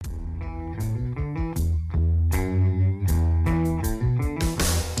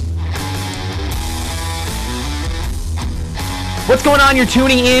What's going on? You're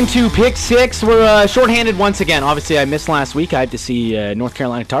tuning in to Pick Six. We're shorthanded once again. Obviously, I missed last week. I had to see North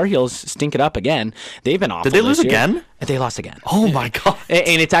Carolina Tar Heels stink it up again. They've been awful. Did they lose again? They lost again. Oh, my God.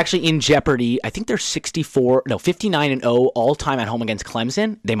 And it's actually in jeopardy. I think they're 59-0 all-time at home against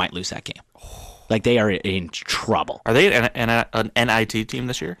Clemson. They might lose that game. Like, they are in trouble. Are they an NIT team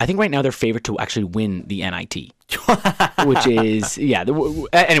this year? I think right now they're favored to actually win the NIT. Which is, yeah.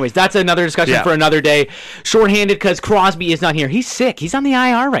 Anyways, that's another discussion for another day. Shorthanded because Crosby is not here. He's sick. He's on the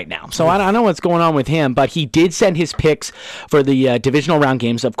IR right now. So I don't know what's going on with him, but he did send his picks for the divisional round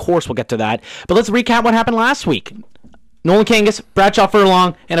games. Of course, we'll get to that. But let's recap what happened last week. Nolan Kangas, Bradshaw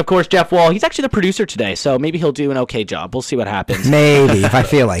Furlong, and of course Jeff Wall. He's actually the producer today, so maybe he'll do an okay job. We'll see what happens. Maybe, if I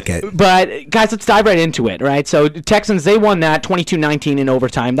feel like it. But, guys, let's dive right into it, right? So, Texans, they won that 22-19 in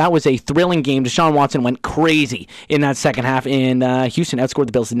overtime. That was a thrilling game. Deshaun Watson went crazy in that second half, and Houston outscored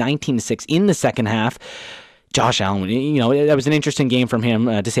the Bills 19-6 in the second half. Josh Allen, that was an interesting game from him,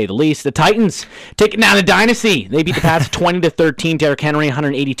 to say the least. The Titans taking down the dynasty. They beat the Pats 20-13. Derrick Henry,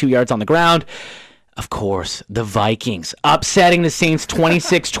 182 yards on the ground. Of course, the Vikings upsetting the Saints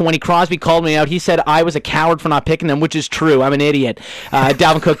 26-20. Crosby called me out. He said I was a coward for not picking them, which is true. I'm an idiot.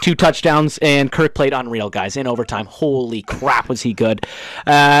 Dalvin Cook, 2 touchdowns, and Kirk played unreal, guys, in overtime. Holy crap, was he good.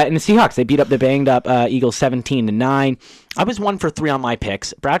 And the Seahawks, they beat up the banged-up Eagles 17-9. I was 1 for 3 on my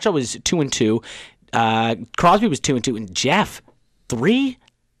picks. Bradshaw was 2-2. Crosby was 2-2. And Jeff, 3-1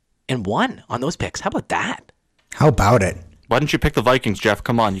 on those picks. How about that? How about it? Why didn't you pick the Vikings, Jeff?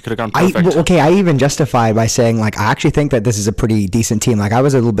 Come on, you could have gone perfect. I even justify by saying, I actually think that this is a pretty decent team. I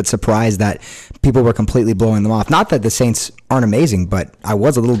was a little bit surprised that people were completely blowing them off. Not that the Saints aren't amazing, but I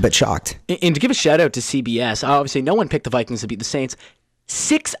was a little bit shocked. And to give a shout-out to CBS, obviously no one picked the Vikings to beat the Saints.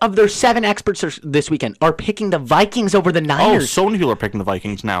 6 of their 7 experts this weekend are picking the Vikings over the Niners. Oh, so many people are picking the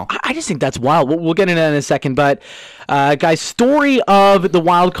Vikings now. I just think that's wild. We'll get into that in a second. But, guys, story of the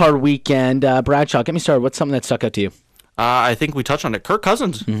wild card weekend. Bradshaw, get me started. What's something that stuck out to you? I think we touched on it. Kirk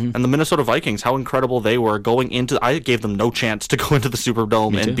Cousins and the Minnesota Vikings, how incredible they were going into. I gave them no chance to go into the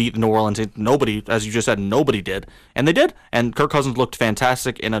Superdome and beat New Orleans. Nobody, as you just said, nobody did. And they did. And Kirk Cousins looked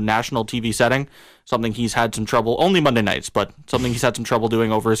fantastic in a national TV setting, something he's had some trouble, only Monday nights, but something he's had some trouble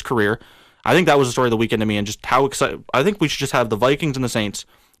doing over his career. I think that was the story of the weekend to me, and just how excited. I think we should just have the Vikings and the Saints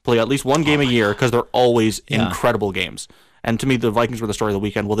play at least one game a year because they're always incredible games. And to me, the Vikings were the story of the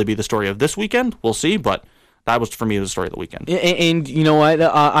weekend. Will they be the story of this weekend? We'll see, but that was, for me, the story of the weekend. And you know what?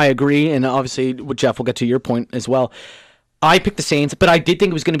 I agree. And obviously, with Jeff, we'll get to your point as well. I picked the Saints, but I did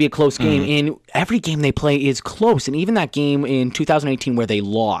think it was going to be a close game. And every game they play is close. And even that game in 2018 where they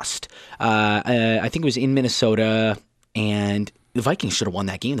lost, I think it was in Minnesota, and the Vikings should have won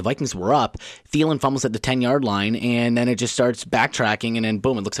that game. The Vikings were up. Thielen fumbles at the 10-yard line, and then it just starts backtracking, and then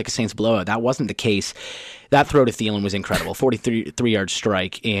boom, it looks like a Saints blowout. That wasn't the case. That throw to Thielen was incredible. 43-yard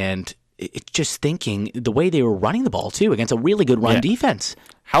strike, and just thinking the way they were running the ball, too, against a really good run defense.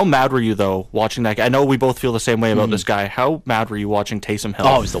 How mad were you, though, watching that? I know we both feel the same way about this guy. How mad were you watching Taysom Hill?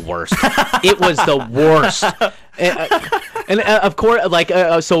 Oh, it was the worst. It was the worst. And of course,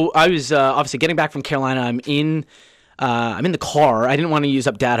 so I was obviously getting back from Carolina. I'm in the car. I didn't want to use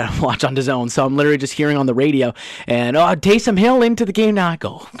up data to watch on DAZN, so I'm literally just hearing on the radio, and Taysom Hill into the game now. I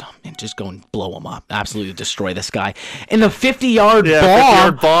go, man, just go and blow him up. Absolutely destroy this guy. And the 50-yard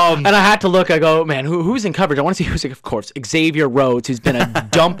bomb. And I had to look. I go, man, who's in coverage? I want to see who's, of course, Xavier Rhodes, who's been a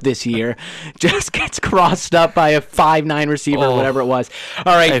dump this year, just gets crossed up by a 5'9" receiver or whatever it was.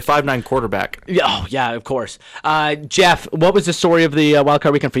 All right. A 5'9" quarterback. Oh, yeah, of course. Jeff, what was the story of the wild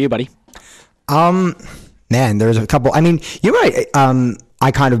card weekend for you, buddy? Man, there's a couple. I mean, you're right. I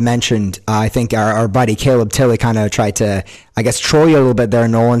kind of mentioned, I think our buddy Caleb Tilley kind of tried to, I guess, troll you a little bit there,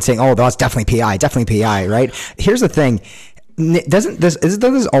 Nolan, saying, oh, that's definitely PI, right? Here's the thing. Doesn't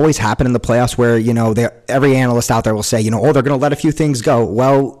this always happen in the playoffs where, every analyst out there will say, they're going to let a few things go.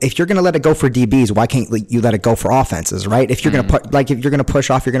 Well, if you're going to let it go for DBs, why can't you let it go for offenses, right? If you're going to if you're going to push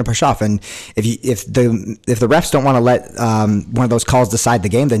off, you're going to push off. And if the refs don't want to let one of those calls decide the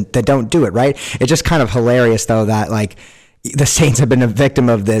game, then don't do it, right? It's just kind of hilarious, though, that the Saints have been a victim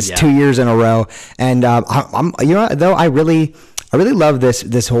of this 2 years in a row. And I really love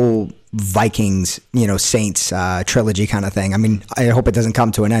this whole Vikings, Saints trilogy kind of thing. I mean, I hope it doesn't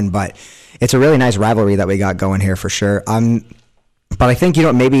come to an end, but it's a really nice rivalry that we got going here for sure. But I think,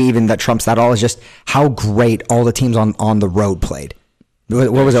 maybe even that trumps that all is just how great all the teams on the road played.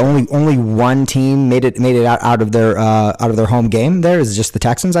 What was it? Only one team made it out of their home game. There is just the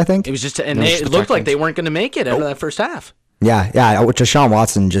Texans, I think. It was just, and it looked like they weren't going to make it out of that first half. Yeah, Deshaun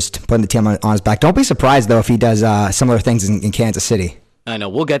Watson just putting the team on his back. Don't be surprised, though, if he does similar things in Kansas City. I know.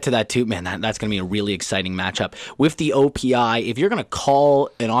 We'll get to that too. Man, that's going to be a really exciting matchup. With the OPI, if you're going to call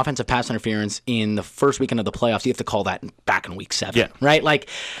an offensive pass interference in the first weekend of the playoffs, you have to call that back in week 7, right? Like,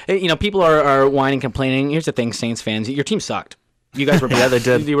 people are whining, complaining. Here's the thing, Saints fans, your team sucked. You guys were bad. Yeah, they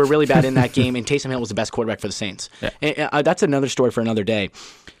did. You were really bad in that game, and Taysom Hill was the best quarterback for the Saints. Yeah. And, that's another story for another day.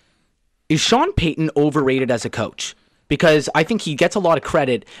 Is Sean Payton overrated as a coach? Because I think he gets a lot of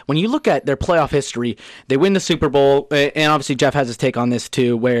credit. When you look at their playoff history, they win the Super Bowl, and obviously Jeff has his take on this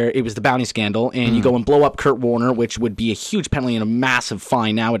too, where it was the bounty scandal, and you go and blow up Kurt Warner, which would be a huge penalty and a massive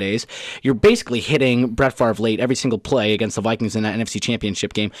fine nowadays. You're basically hitting Brett Favre late every single play against the Vikings in that NFC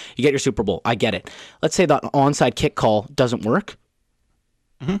Championship game. You get your Super Bowl. I get it. Let's say the onside kick call doesn't work.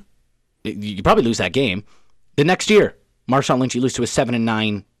 You probably lose that game. The next year, Marshawn Lynch, you lose to a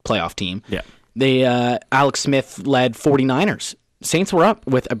 7-9 playoff team. Yeah. They Alex Smith led 49ers. Saints were up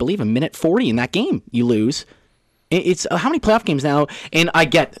with, I believe, a minute 40 in that game. You lose. It's how many playoff games now? And I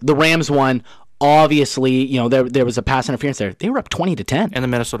get the Rams won. Obviously, there was a pass interference there. They were up 20-10. And the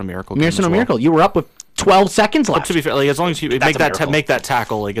Minnesota Miracle. Minnesota Miracle. You were up with 12 seconds left. But to be fair, as long as you make that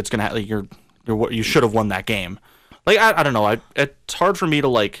tackle, it's gonna you should have won that game. I don't know. It's hard for me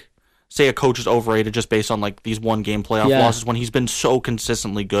to say a coach is overrated just based on these one game playoff losses when he's been so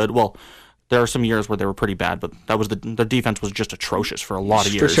consistently good. Well, there are some years where they were pretty bad, but that was the defense was just atrocious for a lot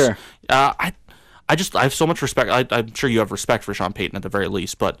of years. For sure. I have so much respect. I'm sure you have respect for Sean Payton at the very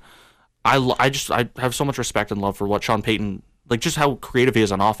least, but I have so much respect and love for what Sean Payton, just how creative he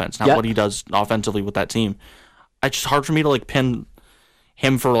is on offense, not what he does offensively with that team. It's just hard for me to pin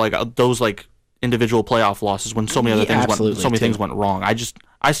him for those individual playoff losses when so many other things went wrong.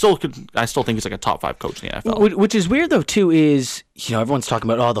 I still think he's a top 5 coach in the NFL. Which is weird though too is everyone's talking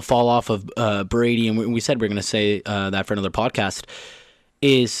about the fall off of Brady, and we said we are going to say that for another podcast.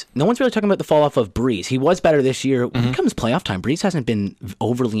 Is no one's really talking about the fall off of Breeze. He was better this year. When it comes playoff time, Breeze hasn't been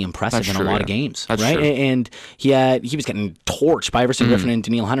overly impressive in a lot of games. That's right? True. And he was getting torched by Everson Griffin and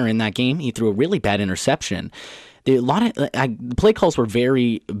Daniil Hunter in that game. He threw a really bad interception. The play calls were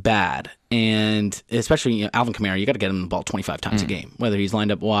very bad, and especially Alvin Kamara, you got to get him the ball 25 times a game. Whether he's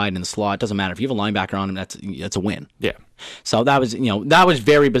lined up wide in the slot, doesn't matter. If you have a linebacker on him, that's a win. Yeah. So that was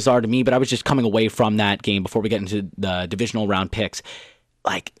very bizarre to me. But I was just coming away from that game before we get into the divisional round picks.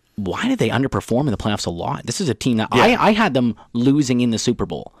 Why did they underperform in the playoffs a lot? This is a team that I had them losing in the Super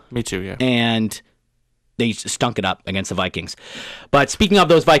Bowl. Me too. Yeah. And they stunk it up against the Vikings. But speaking of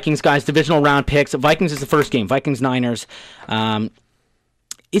those Vikings, guys, divisional round picks. Vikings is the first game. Vikings-Niners.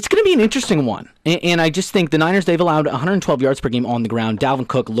 It's going to be an interesting one. And I just think the Niners, they've allowed 112 yards per game on the ground. Dalvin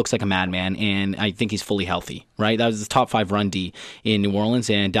Cook looks like a madman, and I think he's fully healthy, right? That was the top 5 run D in New Orleans,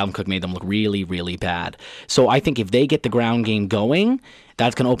 and Dalvin Cook made them look really, really bad. So I think if they get the ground game going,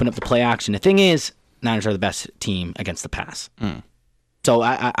 that's going to open up the play action. The thing is, Niners are the best team against the pass. So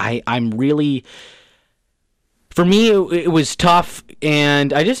I'm really... For me, it was tough,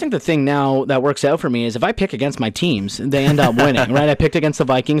 and I just think the thing now that works out for me is if I pick against my teams, they end up winning, right? I picked against the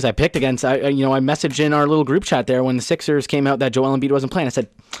Vikings. I picked against, I messaged in our little group chat there when the Sixers came out that Joel Embiid wasn't playing. I said,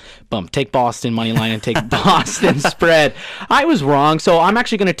 take Boston money line and take Boston spread. I was wrong, so I'm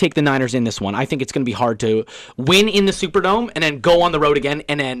actually going to take the Niners in this one. I think it's going to be hard to win in the Superdome and then go on the road again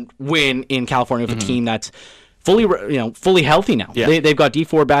and then win in California with a team that's fully healthy now. Yeah. They've got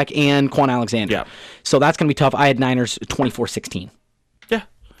D4 back and Quan Alexander. Yeah. So that's going to be tough. I had Niners 24-16. Yeah.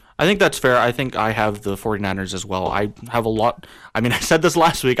 I think that's fair. I think I have the 49ers as well. I have a lot. I mean, I said this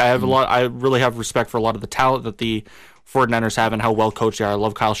last week. I have a lot. I really have respect for a lot of the talent that the 49ers have and how well coached they are. I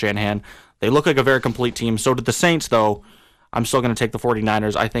love Kyle Shanahan. They look like a very complete team. So did the Saints, though. I'm still going to take the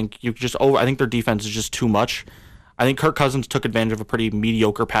 49ers. I think I think their defense is just too much. I think Kirk Cousins took advantage of a pretty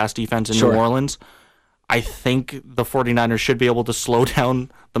mediocre pass defense in New Orleans. I think the 49ers should be able to slow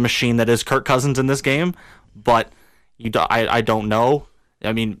down the machine that is Kirk Cousins in this game, but I don't know.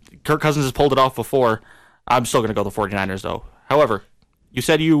 I mean, Kirk Cousins has pulled it off before. I'm still going to go the 49ers, though. However, you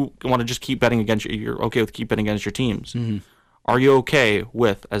said you want to just keep betting against you're okay with keep betting against your teams. Mm-hmm. Are you okay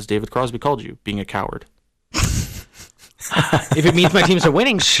with, as David Crosby called you, being a coward? If it means my teams are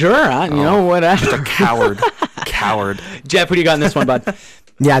winning, sure. Whatever. Just a coward. Jeff, what do you got in this one, bud?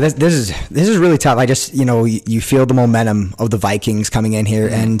 Yeah, this is really tough. I just, you feel the momentum of the Vikings coming in here.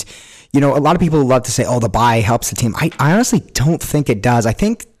 Mm-hmm. And, a lot of people love to say, the bye helps the team. I honestly don't think it does. I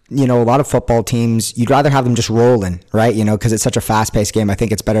think, a lot of football teams, you'd rather have them just rolling, right? Because it's such a fast-paced game. I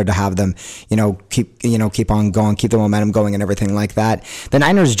think it's better to have them, keep on going, keep the momentum going and everything like that. The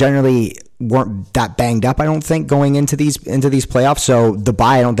Niners generally weren't that banged up, I don't think, going into these playoffs. So the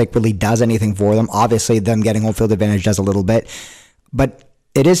bye, I don't think really does anything for them. Obviously, them getting home field advantage does a little bit. But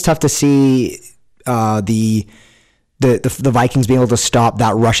it is tough to see the the Vikings being able to stop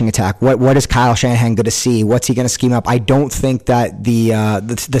that rushing attack. What is Kyle Shanahan going to see? What's he going to scheme up? I don't think that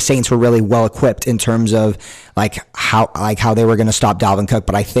the Saints were really well equipped in terms of how they were going to stop Dalvin Cook.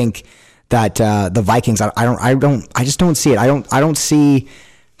 But I think that the Vikings, I just don't see it. I don't see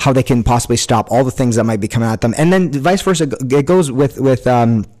how they can possibly stop all the things that might be coming at them. And then vice versa, it goes with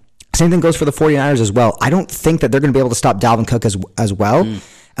same thing goes for the 49ers as well. I don't think that they're going to be able to stop Dalvin Cook as well. And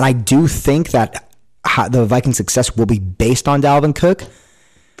I do think that the Vikings' success will be based on Dalvin Cook.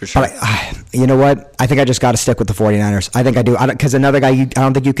 For sure. But you know what? I think I just got to stick with the 49ers. I think I do. Because another guy I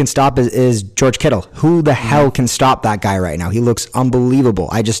don't think you can stop is George Kittle. Who the hell can stop that guy right now? He looks unbelievable.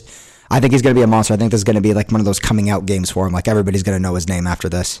 I think he's going to be a monster. I think this is going to be like one of those coming out games for him. Like everybody's going to know his name after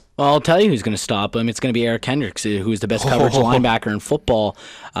this. Well, I'll tell you who's going to stop him. It's going to be Eric Kendricks, who's the best coverage linebacker in football.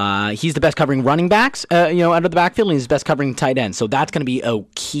 He's the best covering running backs, out of the backfield, and he's the best covering tight ends. So that's going to be a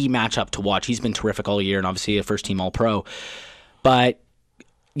key matchup to watch. He's been terrific all year, and obviously a first-team All-Pro. But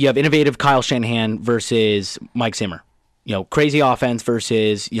you have innovative Kyle Shanahan versus Mike Zimmer. Crazy offense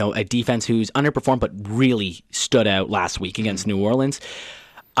versus a defense who's underperformed but really stood out last week against New Orleans.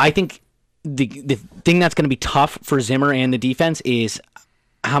 I think the thing that's going to be tough for Zimmer and the defense is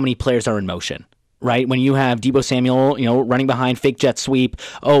how many players are in motion, right? When you have Deebo Samuel, running behind, fake jet sweep.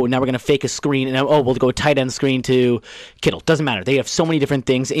 Oh, now we're going to fake a screen, and we'll go tight end screen to Kittle. Doesn't matter. They have so many different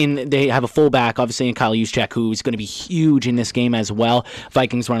things. They have a fullback, obviously, in Kyle Juszczyk, who's going to be huge in this game as well.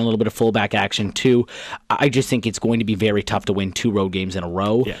 Vikings run a little bit of fullback action too. I just think it's going to be very tough to win 2 road games in a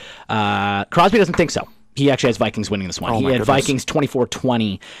row. Yeah. Crosby doesn't think so. He actually has Vikings winning this one. He had Vikings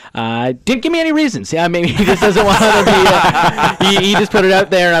 24-20. Didn't give me any reasons. Yeah, maybe he just doesn't want to be. He just put it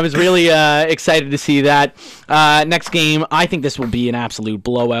out there, and I was really excited to see that. Next game, I think this will be an absolute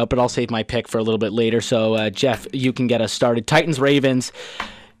blowout, but I'll save my pick for a little bit later. So, Jeff, you can get us started. Titans-Ravens.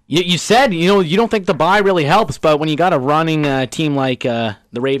 You said you don't think the bye really helps, but when you got a running team like the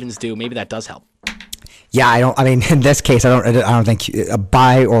Ravens do, maybe that does help. Yeah, I mean, in this case, I don't think a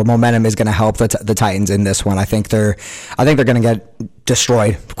bye or momentum is going to help the Titans in this one. I think they're going to get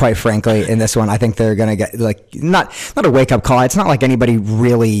destroyed, quite frankly, in this one. I think they're going to get not a wake up call. It's not like anybody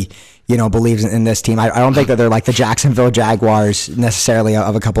really believes in this team. I don't think that they're like the Jacksonville Jaguars necessarily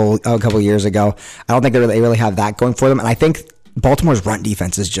of a couple years ago. I don't think they really have that going for them, and I think Baltimore's run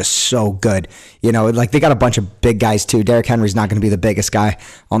defense is just so good. They got a bunch of big guys too. Derrick Henry's not going to be the biggest guy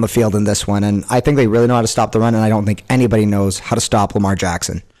on the field in this one, and I think they really know how to stop the run, and I don't think anybody knows how to stop Lamar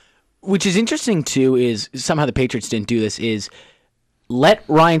Jackson. Which is interesting too, is somehow the Patriots didn't do this, is let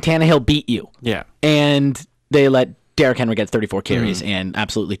Ryan Tannehill beat you. Yeah. And they let Derrick Henry get 34 carries and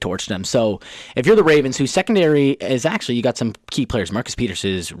absolutely torched them. So if you're the Ravens, whose secondary is actually, you got some key players. Marcus Peters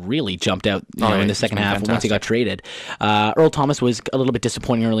has really jumped out in the second half once he got traded. Earl Thomas was a little bit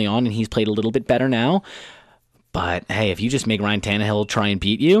disappointing early on, and he's played a little bit better now. But hey, if you just make Ryan Tannehill try and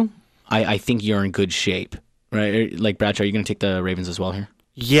beat you, I think you're in good shape. Right? Like Bradshaw, are you going to take the Ravens as well here?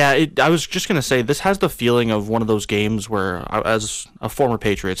 Yeah, I was just going to say, this has the feeling of one of those games where, as a former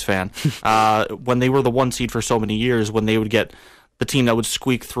Patriots fan, when they were the 1 seed for so many years, when they would get the team that would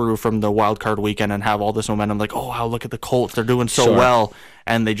squeak through from the wild card weekend and have all this momentum, like, oh, wow, look at the Colts, they're doing so well,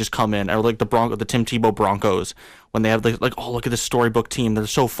 and they just come in, or like the Tim Tebow Broncos, when they have like, oh, look at this storybook team, they're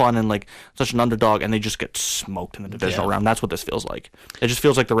so fun and like such an underdog, and they just get smoked in the divisional round. That's what this feels like. It just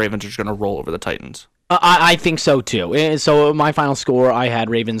feels like the Ravens are just going to roll over the Titans. I think so too. So my final score, I had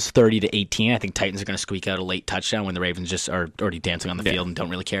Ravens 30-18. I think Titans are going to squeak out a late touchdown when the Ravens just are already dancing on the field and don't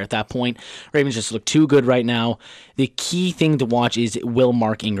really care at that point. Ravens just look too good right now. The key thing to watch is, will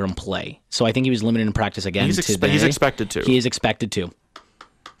Mark Ingram play? So I think he was limited in practice again today. He's expected to. He is expected to.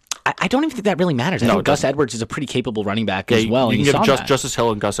 I don't even think that really matters. I think Gus Edwards is a pretty capable running back as well. You can give Justice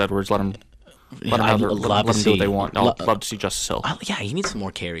Hill and Gus Edwards, let them do what they want. I'd love to see Justice Hill. Yeah, he needs some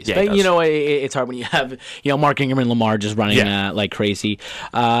more carries. Yeah, but it's hard when you have Mark Ingram and Lamar just running like crazy.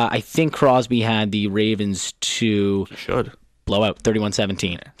 I think Crosby had the Ravens to blowout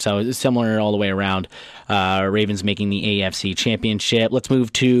 31-17. So it's similar all the way around. Ravens making the AFC Championship. Let's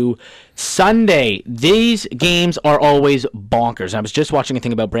move to Sunday. These games are always bonkers. I was just watching a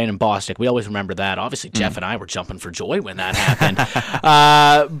thing about Brandon Bostic. We always remember that. Obviously, Jeff and I were jumping for joy when that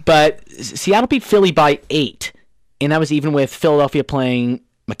happened. But Seattle beat Philly by 8. And that was even with Philadelphia playing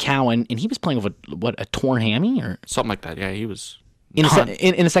McCown. And he was playing with, a torn hammy? Or something like that. Yeah, he was... In the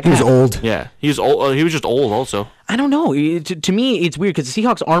second half. He was old. Yeah, he was old. He was just old also. I don't know. To me, it's weird because the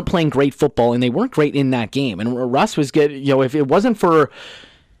Seahawks aren't playing great football, and they weren't great in that game. And Russ was good. If it wasn't for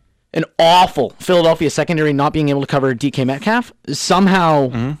an awful Philadelphia secondary not being able to cover DK Metcalf,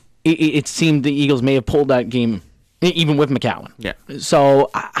 somehow it seemed the Eagles may have pulled that game, even with McCown. Yeah.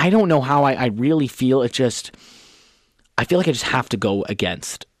 So I don't know how I really feel. It just... I feel like I just have to go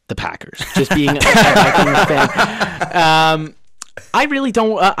against the Packers. Just being a Vikings fan. I really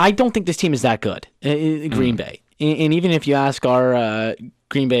don't. I don't think this team is that good. Green Bay, and even if you ask our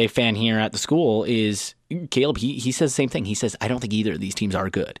Green Bay fan here at the school, is Caleb? He says the same thing. He says, I don't think either of these teams are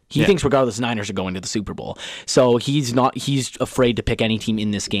good. He thinks regardless, the Niners are going to the Super Bowl. So he's afraid to pick any team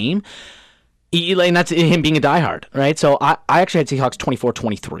in this game. And that's him being a diehard, right? So I actually had Seahawks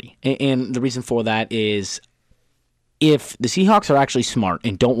 24-23. And the reason for that is if the Seahawks are actually smart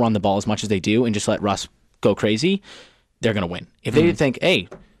and don't run the ball as much as they do and just let Russ go crazy, they're going to win. If they think, hey,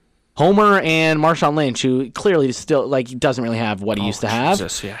 Homer and Marshawn Lynch, who clearly still he doesn't really have what he used to have.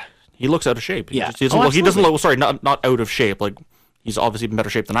 Jesus, yeah. He looks out of shape. He Yeah. doesn't look, sorry, not out of shape. Like, he's obviously in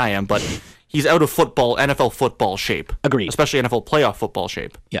better shape than I am, but he's out of NFL football shape. Agreed. Especially NFL playoff football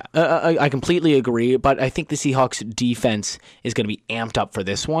shape. Yeah, I completely agree, but I think the Seahawks defense is going to be amped up for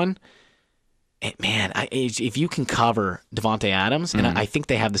this one. And man, if you can cover Devontae Adams, and I think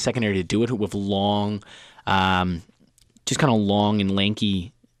they have the secondary to do it with long, just kind of long and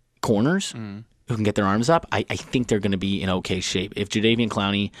lanky corners who can get their arms up, I think they're going to be in okay shape. If Jadeveon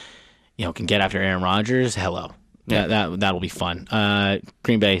Clowney, can get after Aaron Rodgers, hello. Yeah, that'll be fun.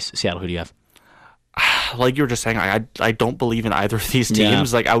 Green Bay, Seattle, who do you have? Like you were just saying, I don't believe in either of these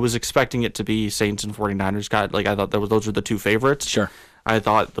teams. Like, I was expecting it to be Saints and 49ers. I thought those were the two favorites. Sure. I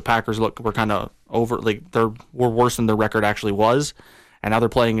thought the Packers were kind of over, were worse than their record actually was. And now they're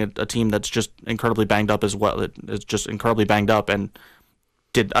playing a team that's just incredibly banged up as well. It's just incredibly banged up and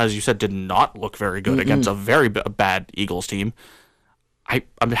as you said, did not look very good against a very bad Eagles team.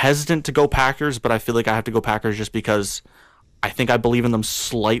 I'm hesitant to go Packers, but I feel like I have to go Packers just because I think I believe in them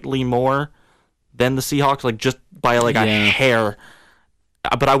slightly more than the Seahawks, just by a hair.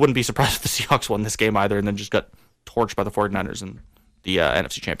 But I wouldn't be surprised if the Seahawks won this game either and then just got torched by the 49ers in the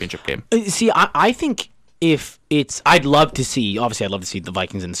NFC Championship game. See, I think I'd love to see the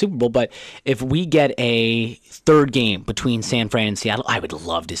Vikings in the Super Bowl, but if we get a third game between San Fran and Seattle, I would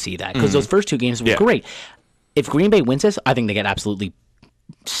love to see that because those first two games were great. If Green Bay wins this, I think they get absolutely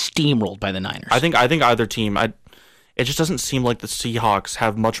steamrolled by the Niners. I think either team. It just doesn't seem like the Seahawks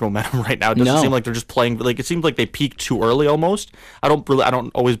have much momentum right now. It doesn't seem like they're just playing. It seems like they peaked too early almost. I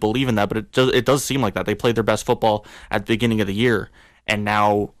don't always believe in that, but it does seem like that. They played their best football at the beginning of the year, and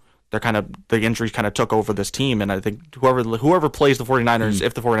now the injuries kind of took over this team. And I think whoever plays the 49ers,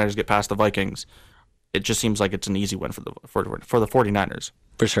 if the 49ers get past the Vikings, it just seems like it's an easy win for the 49ers.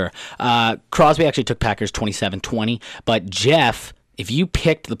 For sure. Crosby actually took Packers 27-20, but Jeff, if you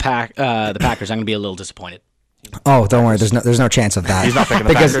picked the Packers, I'm going to be a little disappointed. Oh, don't worry. There's no chance of that. He's not picking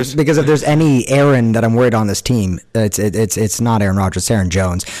the Packers. Because if there's any Aaron that I'm worried on this team, it's not Aaron Rodgers, it's Aaron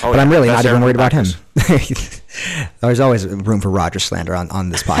Jones. But I'm really not even worried about him. There's always room for Rodgers slander on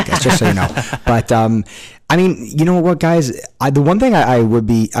this podcast, just so you know. But I mean, you know what, guys? The one thing I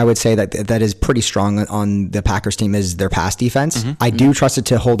would say that is pretty strong on the Packers team is their pass defense. I do trust it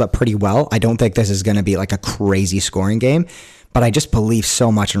to hold up pretty well. I don't think this is going to be like a crazy scoring game. But I just believe so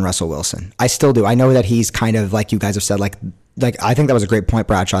much in Russell Wilson. I still do. I know that he's kind of, like you guys have said, like I think that was a great point,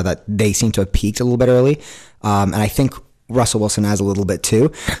 Bradshaw, that they seem to have peaked a little bit early. And I think Russell Wilson has a little bit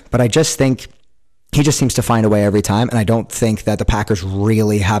too. But I just think he just seems to find a way every time. And I don't think that the Packers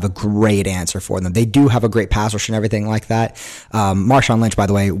really have a great answer for them. They do have a great pass rush and everything like that. Marshawn Lynch, by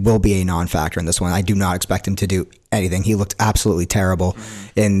the way, will be a non-factor in this one. I do not expect him to do anything. He looked absolutely terrible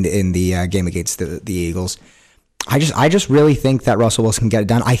in the game against the Eagles. I just really think that Russell Wilson can get it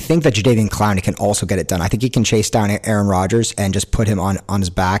done. I think that Jadeveon Clowney can also get it done. I think he can chase down Aaron Rodgers and just put him on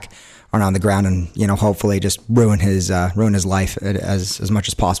his back or on the ground and, hopefully just ruin his life as much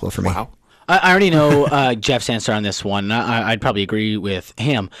as possible for me. Wow. I already know Jeff's answer on this one. I'd probably agree with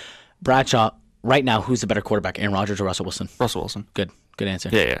him. Bradshaw, right now, who's the better quarterback, Aaron Rodgers or Russell Wilson? Russell Wilson. Good answer.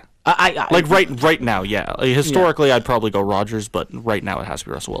 Yeah. Right now, yeah. Historically, I'd probably go Rodgers, but right now it has to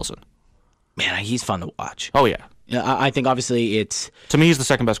be Russell Wilson. Man, he's fun to watch. Oh, yeah. I think obviously it's... To me, he's the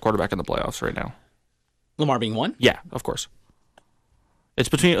second best quarterback in the playoffs right now. Lamar being one? Yeah, of course. It's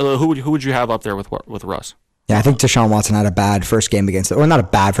between... who would you have up there with Russ? Yeah, I think Deshaun Watson had a bad first game against... Or not a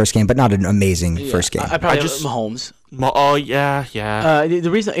bad first game, but not an amazing first game. I probably have Mahomes. Oh, yeah.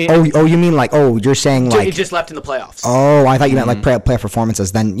 The reason... you mean you're saying it just left in the playoffs. Oh, I thought you meant playoff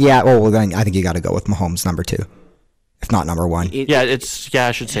performances. Then, then I think you got to go with Mahomes number 2. If not number 1. I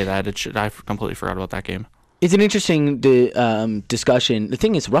should say that. I completely forgot about that game. It's an interesting discussion. The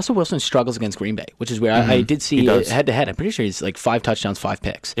thing is, Russell Wilson struggles against Green Bay, which is where I did see head-to-head. I'm pretty sure he's 5 touchdowns, 5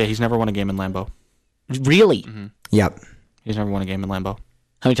 picks. Yeah, he's never won a game in Lambeau. Really? Mm-hmm. Yep. He's never won a game in Lambeau.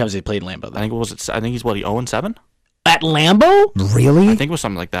 How many times has he played in Lambeau, though? I think he's 0-7? At Lambeau? Really? I think it was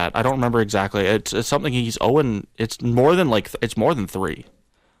something like that. I don't remember exactly. It's something he's owing. It's more than 3.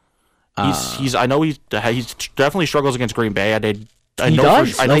 I know he's definitely struggles against Green Bay. I know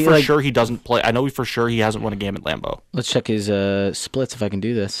for sure he doesn't play. I know for sure he hasn't won a game at Lambeau. Let's check his splits if I can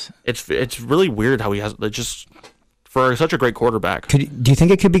do this. It's really weird how he has just for such a great quarterback. Do you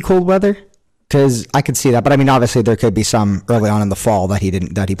think it could be cold weather? Because I could see that, but I mean, obviously there could be some early on in the fall that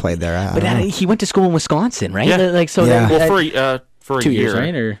he played there. But he went to school in Wisconsin, right? Yeah. Well, for a 2 year, years,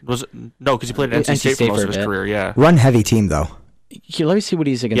 right? Or was it, no? Because he played at NC State for most of his career. Yeah, run heavy team though. Here, let me see what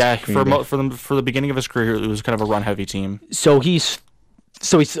he's against. Yeah, Green Bay. for the beginning of his career, it was kind of a run heavy team. So he's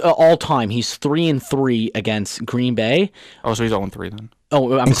all time. He's 3-3 against Green Bay. Oh, so he's 0-3 then.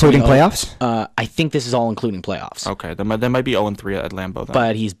 Oh, including playoffs? I think this is all including playoffs. Okay, then might be 0-3 at Lambeau then.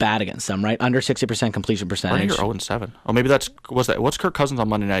 But he's bad against them, right? Under 60% completion percentage. Or 0-7. Oh, maybe what's Kirk Cousins on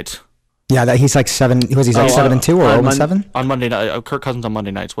Monday nights? Yeah, he's like 7. He's like 7-2 or 0-7 on Monday night. Kirk Cousins on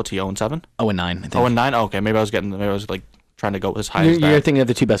Monday nights. What's he 0-7? 0-9. I think. 0-9. Oh, okay, maybe I was like trying to go as high as that. You're thinking of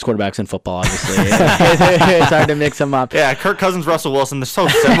the two best quarterbacks in football, obviously. It's hard to mix them up. Yeah, Kirk Cousins, Russell Wilson, they're so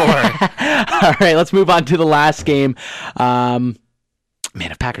similar. All right, let's move on to the last game. Man,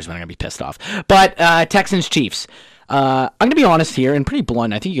 if Packers win, I'm going to be pissed off. But Texans, Chiefs. I'm going to be honest here and pretty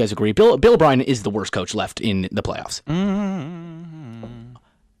blunt. I think you guys agree. Bill O'Brien is the worst coach left in the playoffs. Trying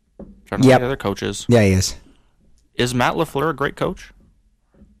to look at other coaches. Yeah, he is. Is Matt LaFleur a great coach?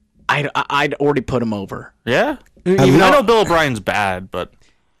 I'd already put him over. Yeah? I know Bill O'Brien's bad, but...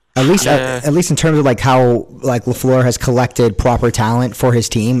 At least in terms of like how like LaFleur has collected proper talent for his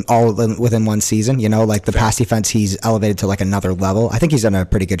team all within one season, like the pass defense, he's elevated to like another level. I think he's done a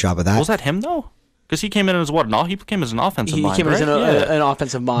pretty good job of that. Was that him though? Because he came in as what? No, he came as an offensive mind. He came as an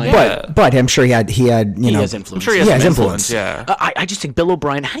offensive mind. Yeah. But I'm sure he had he has influence. I'm sure he has influence. Yeah. I just think Bill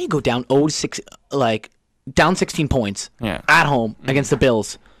O'Brien. How do you go down 0-6, like down 16 points at home against the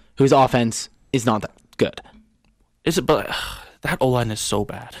Bills, whose offense is not that good? Is it? But that O-line is so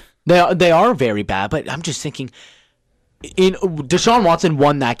bad. They are very bad, but I'm just thinking, Deshaun Watson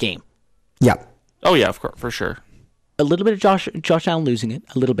won that game. Yeah. Oh yeah, of course, for sure. A little bit of Josh Allen losing it,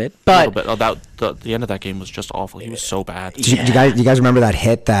 a little bit, but a little bit. The end of that game was just awful. He was so bad. Do you guys remember that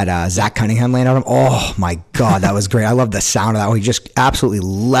hit that Zach Cunningham landed on him? Oh my God, that was great. I love the sound of that. He just absolutely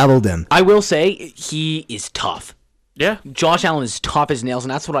leveled him. I will say he is tough. Yeah, Josh Allen is tough as nails,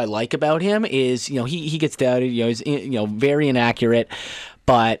 and that's what I like about him. Is he gets doubted. He's very inaccurate.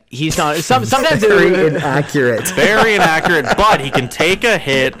 But he's not. Sometimes very inaccurate. Very inaccurate. But he can take a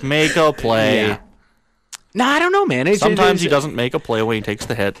hit, make a play. Yeah. No, I don't know, man. Sometimes he doesn't make a play when he takes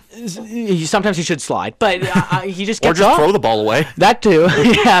the hit. Sometimes he should slide, but he just gets or just off. Throw the ball away. That too,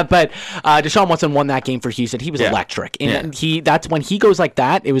 yeah. But Deshaun Watson won that game for Houston. He was electric, and that's when he goes like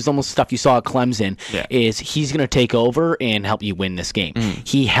that. It was almost stuff you saw at Clemson. Yeah. Is he's going to take over and help you win this game?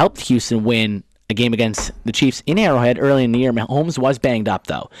 He helped Houston win a game against the Chiefs in Arrowhead early in the year. Mahomes was banged up,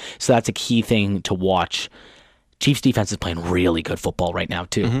 though, so that's a key thing to watch. Chiefs defense is playing really good football right now,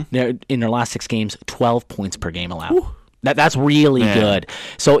 too. They're, in their last 6 games, 12 points per game allowed. That's really good.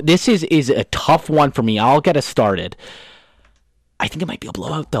 So this is a tough one for me. I'll get us started. I think it might be a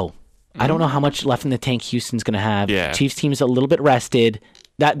blowout, though. I don't know how much left in the tank Houston's going to have. Yeah. Chiefs team is a little bit rested.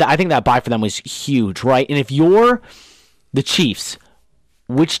 I think that bye for them was huge, right? And if you're the Chiefs,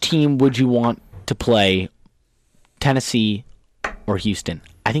 which team would you want to play, Tennessee or Houston?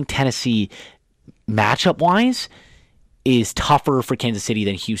 I think Tennessee, matchup-wise, is tougher for Kansas City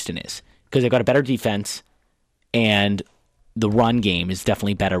than Houston is because they've got a better defense, and the run game is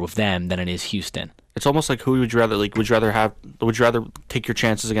definitely better with them than it is Houston. It's almost like who would you rather like? Would you rather take your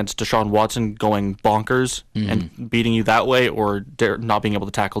chances against Deshaun Watson going bonkers and beating you that way, or not being able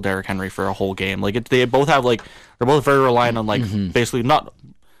to tackle Derrick Henry for a whole game? Like they both have they're both very reliant on basically not.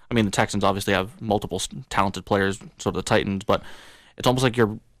 I mean, the Texans obviously have multiple talented players, so do the Titans, but it's almost like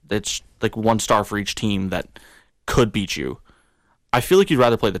it's like one star for each team that could beat you. I feel like you'd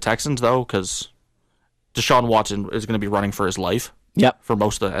rather play the Texans though, because Deshaun Watson is going to be running for his life. Yep.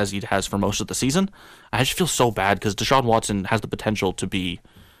 As he has for most of the season. I just feel so bad because Deshaun Watson has the potential to be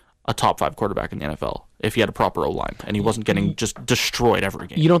a top 5 quarterback in the NFL if he had a proper O-line and he wasn't getting just destroyed every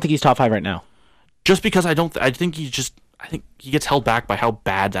game. You don't think he's top 5 right now? Just because I think he gets held back by how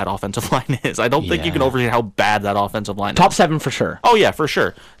bad that offensive line is. I don't think you can overstate how bad that offensive line is. Top 7 for sure. Oh yeah, for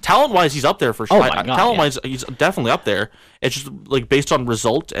sure. Talent-wise, he's up there for sure. Oh my God, talent-wise, he's definitely up there. It's just like based on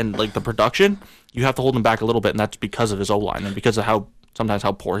result and like the production, you have to hold him back a little bit, and that's because of his O-line and because of sometimes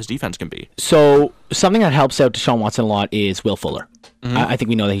how poor his defense can be. So something that helps out Deshaun Watson a lot is Will Fuller. I think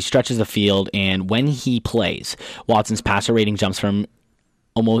we know that he stretches the field, and when he plays, Watson's passer rating jumps from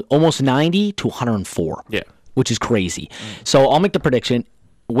almost 90 to 104. Yeah. which is crazy. So I'll make the prediction.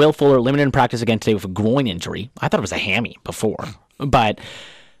 Will Fuller limited in practice again today with a groin injury. I thought it was a hammy before, but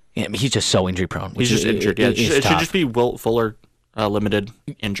he's just so injury prone. He's just injured. Yeah, it should just be Will Fuller limited,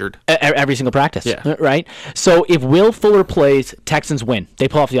 injured. Every single practice. Yeah. Right? So if Will Fuller plays, Texans win. They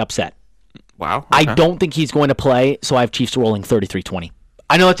pull off the upset. Wow. Okay. I don't think he's going to play, so I have Chiefs rolling 33-20.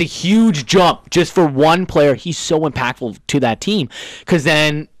 I know that's a huge jump just for one player. He's so impactful to that team because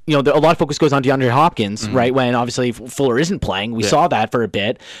then, a lot of focus goes on DeAndre Hopkins, right? When obviously Fuller isn't playing. We saw that for a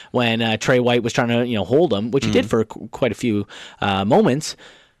bit when Trey White was trying to, hold him, which he did for quite a few moments.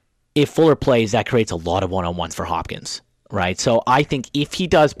 If Fuller plays, that creates a lot of one-on-ones for Hopkins, right? So I think if he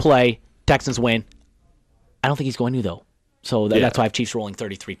does play, Texans win. I don't think he's going to, though. So that's why I have Chiefs rolling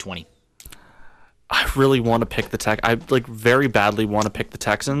 33-20. I really want to pick the I very badly want to pick the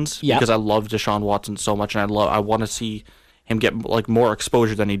Texans because I love Deshaun Watson so much, and I want to see him get more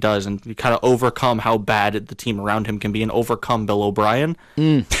exposure than he does, and kind of overcome how bad the team around him can be, and overcome Bill O'Brien.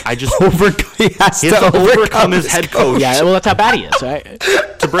 I just he has to overcome his head coach. Yeah, well, that's how bad he is, right?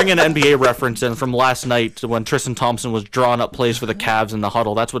 To bring an NBA reference in from last night when Tristan Thompson was drawing up plays for the Cavs in the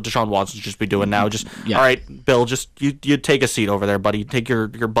huddle, that's what Deshaun Watson should just be doing now. All right, Bill, just you take a seat over there, buddy. Take your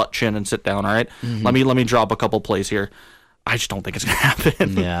butt chin and sit down. All right, let me drop a couple plays here. I just don't think it's gonna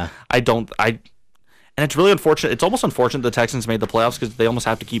happen. Yeah, and it's really unfortunate. It's almost unfortunate the Texans made the playoffs because they almost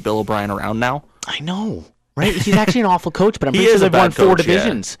have to keep Bill O'Brien around now. I know, right? He's actually an awful coach, but I'm pretty sure they've won 4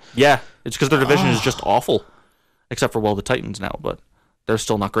 divisions. Yeah, it's because their division is just awful, except for the Titans now, but they're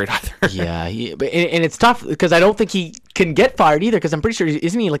still not great either. Yeah, and it's tough because I don't think he can get fired either because I'm pretty sure,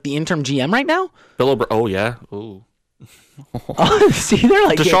 isn't he like the interim GM right now? Bill O'Brien. Oh, yeah. Ooh. See, they're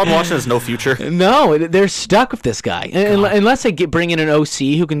like Deshaun Watson has no future. No, they're stuck with this guy unless they bring in an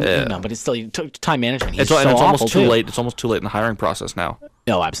OC who can. No, but it's still time management. It's almost too late. It's almost too late in the hiring process now.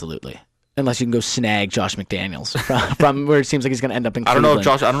 No, absolutely. Unless you can go snag Josh McDaniels from where it seems like he's going to end up in Cleveland.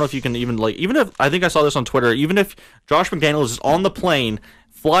 I don't know if you can even even if I think I saw this on Twitter. Even if Josh McDaniels is on the plane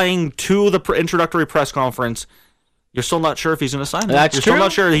flying to the introductory press conference, you're still not sure if he's going to sign him. That's You're true. Still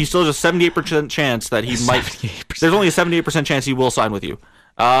not sure. He still has a 78% chance that he might. 78%. There's only a 78% chance he will sign with you.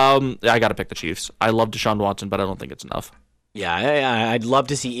 I got to pick the Chiefs. I love Deshaun Watson, but I don't think it's enough. Yeah, I'd love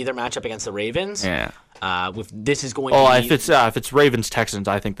to see either matchup against the Ravens. Yeah. This is going to be... if it's Ravens Texans,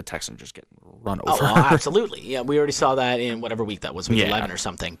 I think the Texans just get run over. Oh, absolutely. Yeah, we already saw that in whatever week that was, week 11 or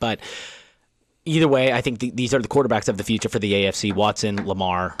something. But either way, I think these are the quarterbacks of the future for the AFC: Watson,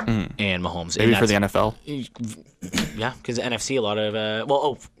 Lamar, and Mahomes. Maybe for the NFL. Yeah, because the NFC, a lot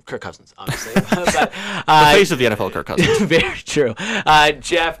of Kirk Cousins, obviously. But, the face of the NFL, Kirk Cousins. Very true.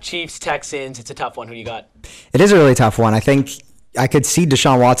 Jeff, Chiefs, Texans. It's a tough one. Who do you got? It is a really tough one. I think I could see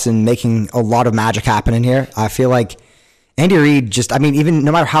Deshaun Watson making a lot of magic happen in here. I feel like Andy Reid even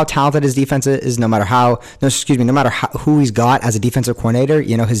no matter how talented his defense is, no matter who he's got as a defensive coordinator,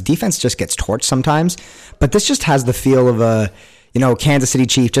 his defense just gets torched sometimes. But this just has the feel of a, Kansas City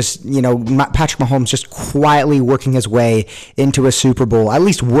Chief, just, Patrick Mahomes just quietly working his way into a Super Bowl, at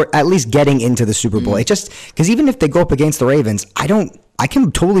least getting into the Super Bowl. It just, because even if they go up against the Ravens, I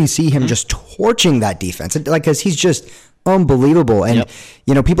can totally see him just torching that defense. Because he's just unbelievable. And,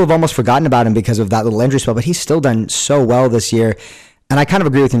 people have almost forgotten about him because of that little injury spell, but he's still done so well this year. And I kind of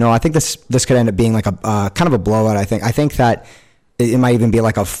agree with you. I think this could end up being like a kind of a blowout. I think that it might even be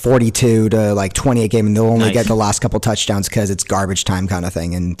like a 42 to 28 game, and they'll only get the last couple touchdowns because it's garbage time kind of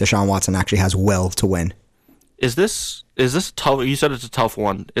thing. And Deshaun Watson actually has will to win. Is this tough? You said it's a tough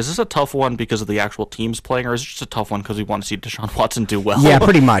one. Is this a tough one because of the actual teams playing, or is it just a tough one because we want to see Deshaun Watson do well? Yeah,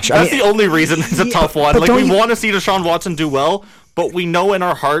 pretty much. That's the only reason it's a tough one. We want to see Deshaun Watson do well, but we know in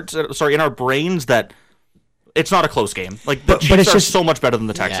our brains that it's not a close game. The Chiefs are so much better than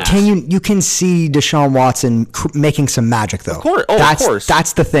the Texans. You can see Deshaun Watson making some magic though. Of course.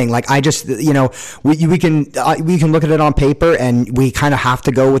 That's the thing. I just we can look at it on paper and we kind of have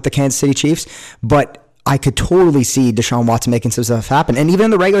to go with the Kansas City Chiefs, but I could totally see Deshaun Watson making some stuff happen. And even in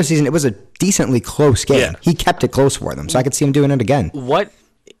the regular season, it was a decently close game. Yeah. He kept it close for them, so I could see him doing it again. What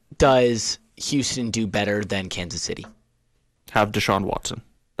does Houston do better than Kansas City? Have Deshaun Watson.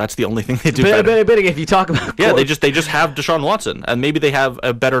 That's the only thing they do better. But if you talk about they just have Deshaun Watson, and maybe they have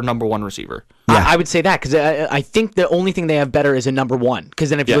a better number one receiver. Yeah. I would say that because I think the only thing they have better is a number one. Because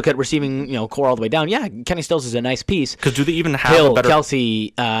then if you look at receiving, core all the way down, Kenny Stills is a nice piece. Because do they even have Hill, a better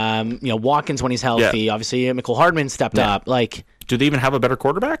Kelsey, Watkins when he's healthy? Obviously, Mecole Hardman stepped up. Do they even have a better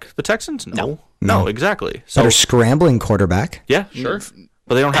quarterback? The Texans? No, exactly. So, better scrambling quarterback. Yeah, sure.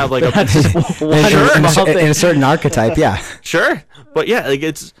 But they don't have a in a certain archetype, yeah. Sure. But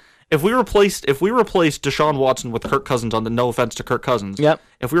it's If we replaced Deshaun Watson with Kirk Cousins on the no offense to Kirk Cousins. Yep.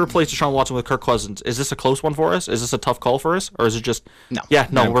 If we replaced Deshaun Watson with Kirk Cousins, is this a close one for us? Is this a tough call for us, or is it just No? Yeah,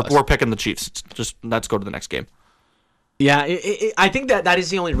 no, Not we're picking the Chiefs. Just let's go to the next game. Yeah, I think that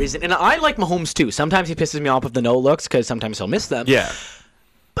is the only reason. And I like Mahomes too. Sometimes he pisses me off with the no looks because sometimes he'll miss them. Yeah.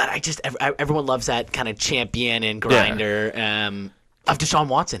 But everyone loves that kind of champion and grinder of Deshaun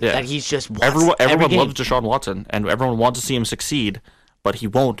Watson. Yeah. That he's just Everyone game. loves Deshaun Watson, and everyone wants to see him succeed, but he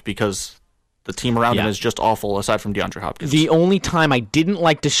won't because the team around him is just awful, aside from DeAndre Hopkins. The only time I didn't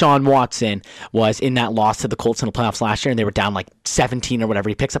like Deshaun Watson was in that loss to the Colts in the playoffs last year, and they were down like 17 or whatever.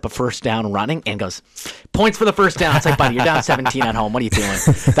 He picks up a first down running and goes, points for the first down. It's like, buddy, you're down 17 at home. What are you doing?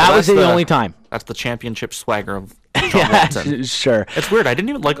 That was the only time. That's the championship swagger of Deshaun Watson. Sure. It's weird. I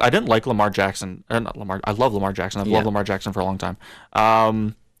didn't like Lamar Jackson. Not Lamar. I love Lamar Jackson. I've loved Lamar Jackson for a long time.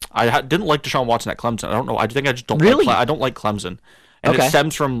 I didn't like Deshaun Watson at Clemson. I don't know. I think I just don't really? I don't like Clemson. And it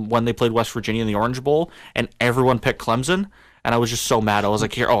stems from when they played West Virginia in the Orange Bowl, and everyone picked Clemson, and I was just so mad. I was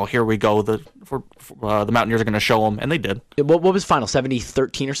like, here we go. The Mountaineers are going to show them, and they did. What was final?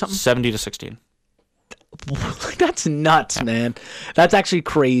 70-13 or something? 70-16. That's nuts, man. That's actually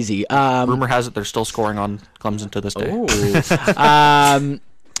crazy. Rumor has it they're still scoring on Clemson to this day.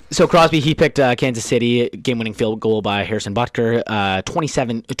 So Crosby, he picked Kansas City, game-winning field goal by Harrison Butker,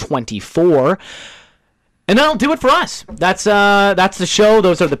 27-24. And that'll do it for us. That's the show.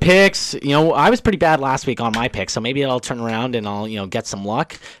 Those are the picks. I was pretty bad last week on my picks, so maybe I'll turn around and I'll get some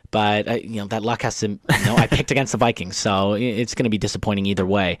luck. But that luck has to. I picked against the Vikings, so it's going to be disappointing either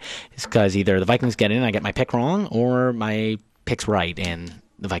way. It's because either the Vikings get in, and I get my pick wrong, or my pick's right, and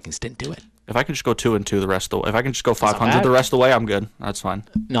the Vikings didn't do it. If I can just go 2-2 the rest of the way, if I can just go 500 the rest of the way, I'm good. That's fine.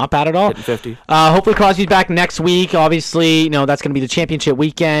 Not bad at all. Hitting 50. Hopefully Crosby's back next week. Obviously, that's going to be the championship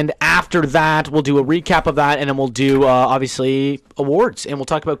weekend. After that, we'll do a recap of that, and then we'll do, obviously, awards. And we'll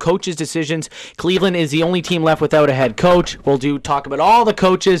talk about coaches' decisions. Cleveland is the only team left without a head coach. We'll talk about all the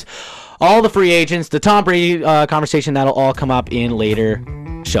coaches, all the free agents, the Tom Brady conversation. That'll all come up in later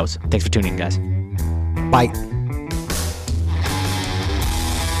shows. Thanks for tuning in, guys. Bye.